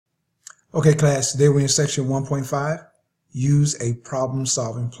Okay, class, today we're in section 1.5, use a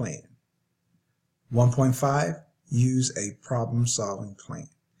problem-solving plan. 1.5, use a problem-solving plan.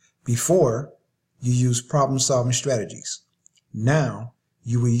 Before, you used problem-solving strategies. Now,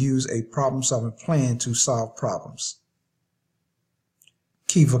 you will use a problem-solving plan to solve problems.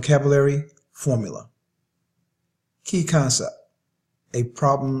 Key vocabulary, formula. Key concept, a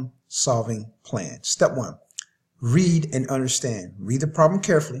problem-solving plan. Step 1, read and understand. Read the problem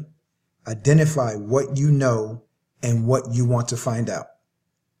carefully. Identify what you know and what you want to find out.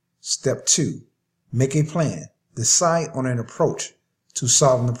 Step 2, make a plan. Decide on an approach to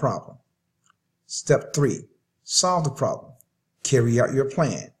solving the problem. Step 3, solve the problem. Carry out your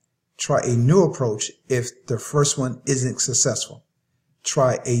plan. Try a new approach if the first one isn't successful.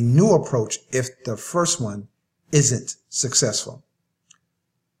 Try a new approach if the first one isn't successful.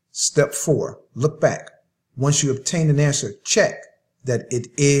 Step 4, look back. Once you obtain an answer, check that it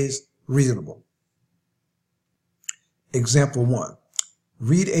is reasonable. Example 1.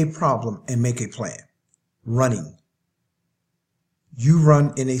 Read a problem and make a plan. Running. You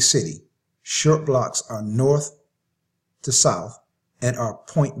run in a city. Short blocks are north to south and are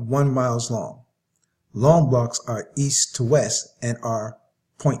 0.1 miles long. Long blocks are east to west and are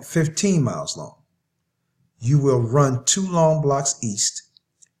 0.15 miles long. You will run 2 long blocks east,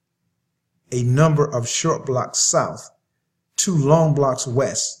 a number of short blocks south, 2 long blocks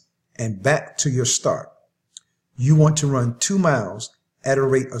west, and back to your start. You want to run 2 miles at a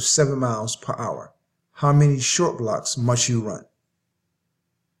rate of 7 miles per hour. How many short blocks must you run?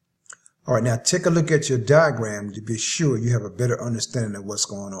 All right, now take a look at your diagram to be sure you have a better understanding of what's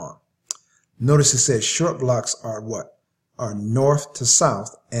going on. Notice it says short blocks are what? Are north to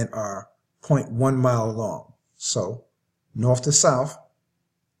south and are 0.1 mile long. So north to south,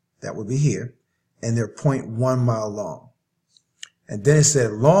 that would be here, and they're 0.1 mile long. And then it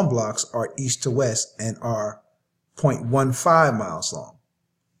said long blocks are east to west and are 0.15 miles long.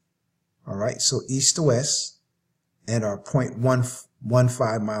 All right, so east to west and are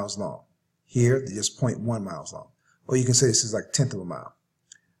 0.115 miles long. Here, they're just 0.1 miles long. Or you can say this is like 1/10 of a mile.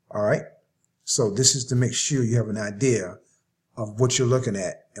 All right, so this is to make sure you have an idea of what you're looking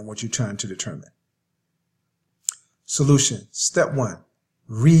at and what you're trying to determine. Solution. Step 1,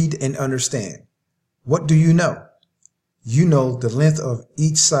 read and understand. What do you know? You know the length of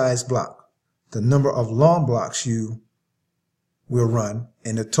each size block, the number of long blocks you will run,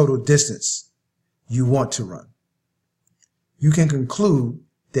 and the total distance you want to run. You can conclude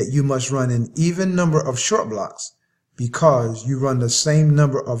that you must run an even number of short blocks because you run the same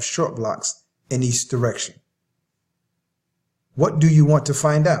number of short blocks in each direction. What do you want to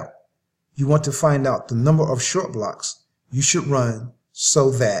find out? You want to find out the number of short blocks you should run so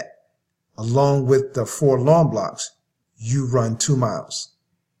that, along with the 4 long blocks, you run 2 miles.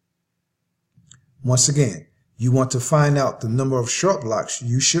 Once again, you want to find out the number of short blocks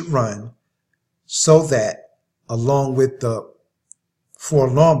you should run so that, along with the 4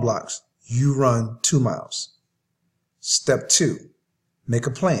 long blocks, you run 2 miles. Step 2, make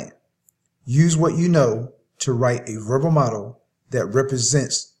a plan. Use what you know to write a verbal model that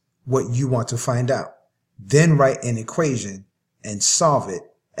represents what you want to find out. Then write an equation and solve it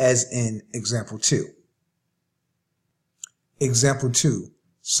as in example 2. Example 2,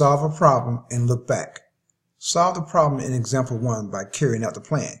 solve a problem and look back. Solve the problem in example 1 by carrying out the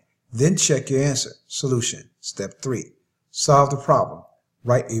plan. Then check your answer. Solution. Step 3, solve the problem.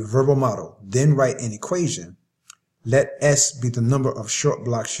 Write a verbal model. Then write an equation. Let S be the number of short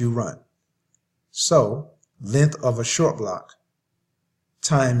blocks you run. So, length of a short block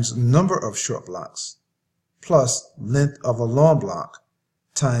times number of short blocks plus length of a long block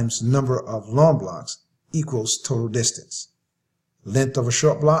times number of long blocks equals total distance. Length of a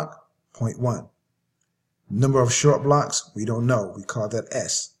short block, 0.1. Number of short blocks, we don't know. We call that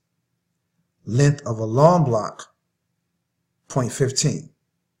S. Length of a long block, 0.15.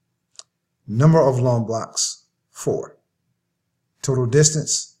 Number of long blocks, 4. Total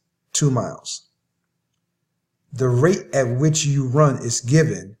distance, 2 miles. The rate at which you run is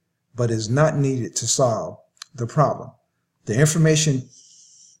given, but is not needed to solve the problem. The information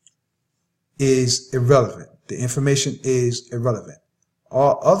is irrelevant. The information is irrelevant.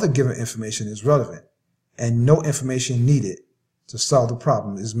 All other given information is relevant, and no information needed to solve the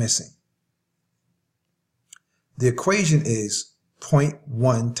problem is missing. The equation is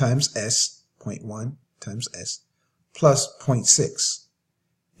 0.1 times S, 0.1 times S, plus 0.6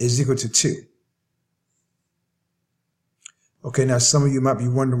 is equal to 2. Okay, now some of you might be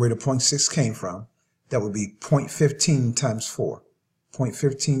wondering where the 0.6 came from. That would be 0.15 times 4.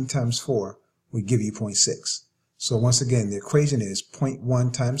 0.15 times 4 would give you 0.6. So once again, the equation is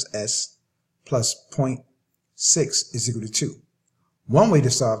 0.1 times S plus 0.6 is equal to 2. One way to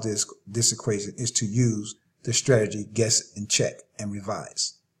solve this equation is to use the strategy guess and check and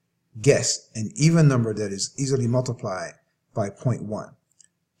revise. Guess an even number that is easily multiplied by 0.1.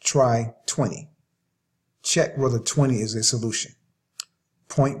 Try 20. Check whether 20 is a solution.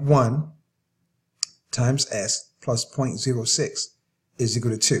 0.1 times s plus 0.06 is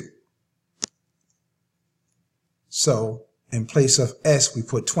equal to 2. So in place of s we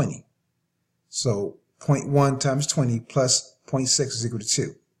put 20. So 0.1 times 20 plus 0.6 is equal to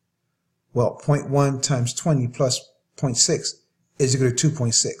 2. Well, 0.1 times 20 plus 0.6 is equal to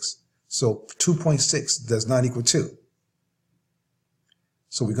 2.6. So 2.6 does not equal 2.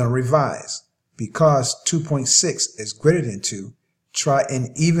 So we're going to revise. Because 2.6 is greater than 2, try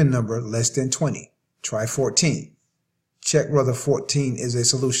an even number less than 20. Try 14. Check whether 14 is a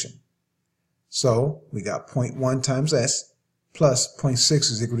solution. So we got 0.1 times s plus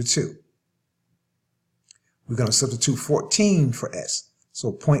 0.6 is equal to 2. We're going to substitute 14 for s.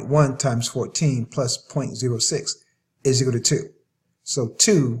 So 0.1 times 14 plus 0.06 is equal to 2. So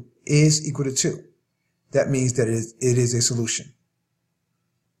 2 is equal to 2. That means that it is a solution.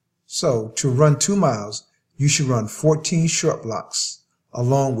 So to run 2 miles, you should run 14 short blocks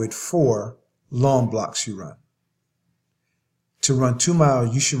along with 4 long blocks you run. To run 2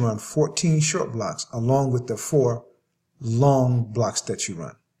 miles, you should run 14 short blocks along with the 4 long blocks that you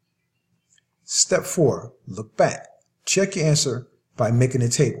run. Step 4, look back. Check your answer by making a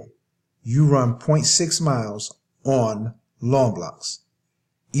table. You run 0.6 miles on long blocks.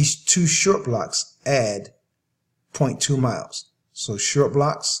 Each 2 short blocks add 0.2 miles. So short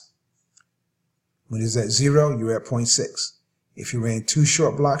blocks, when it's at 0, you're at 0.6. If you ran 2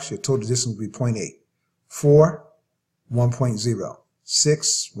 short blocks, your total distance would be 0.8. 4, 1.0.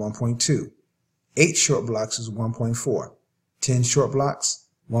 6, 1.2. 8 short blocks is 1.4. 10 short blocks,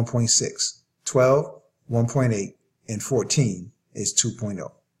 1.6. 12, 1.8. And 14 is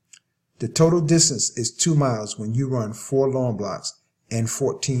 2.0. The total distance is 2 miles when you run 4 long blocks and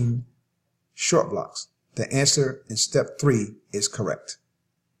 14 short blocks. The answer in step 3 is correct.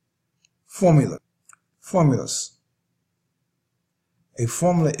 Formula. Formulas. A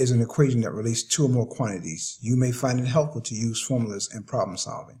formula is an equation that relates 2 or more quantities. You may find it helpful to use formulas in problem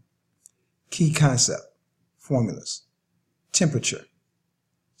solving. Key concept. Formulas. Temperature.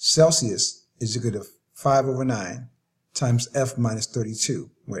 Celsius is equal to 5/9 times F minus 32,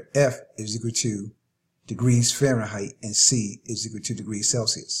 where F is equal to degrees Fahrenheit and C is equal to degrees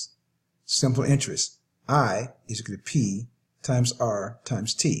Celsius. Simple interest. I is equal to P times R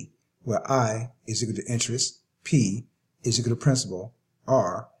times T, where I is equal to interest, P is equal to principal,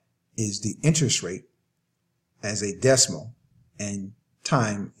 R is the interest rate as a decimal, and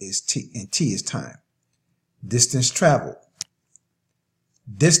time is T, and T is time. Distance traveled.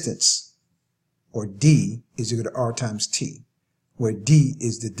 Distance, or D, is equal to R times T, where D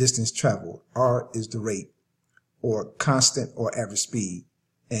is the distance traveled, R is the rate, or constant or average speed,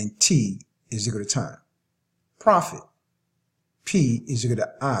 and T is equal to time. Profit. P is equal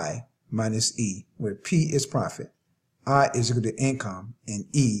to I minus E, where P is profit, I is equal to income, and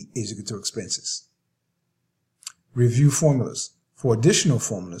E is equal to expenses. Review formulas. For additional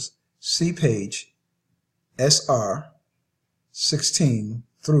formulas, see page SR 16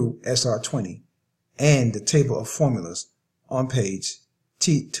 through SR 20 and the table of formulas on page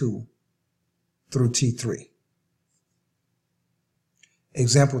T2 through T3.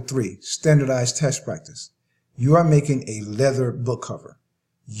 Example 3, standardized test practice. You are making a leather book cover.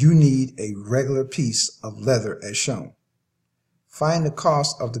 You need a regular piece of leather as shown. Find the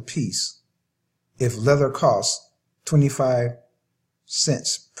cost of the piece if leather costs 25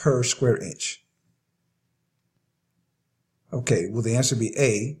 cents per square inch. Okay, will the answer be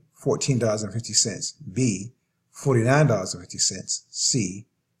A, $14.50, B, $49.50, C,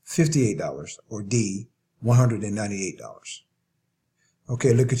 $58, or D, $198?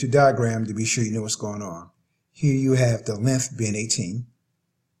 Okay, look at your diagram to be sure you know what's going on. Here you have the length being 18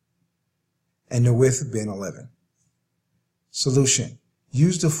 and the width being 11. Solution.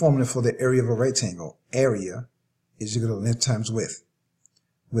 Use the formula for the area of a rectangle. Area is equal to length times width,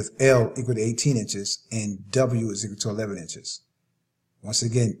 with L equal to 18 inches and W is equal to 11 inches. Once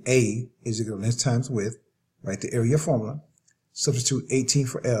again, A is equal to length times width. Write the area formula. Substitute 18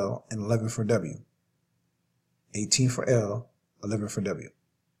 for L and 11 for W. 18 for L, 11 for W.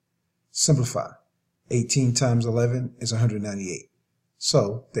 Simplify. 18 times 11 is 198.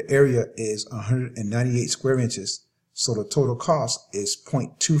 So the area is 198 square inches. So the total cost is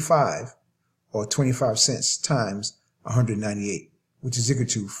 0.25 or 25 cents times 198, which is equal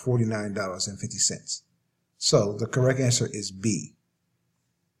to $49.50. So the correct answer is B.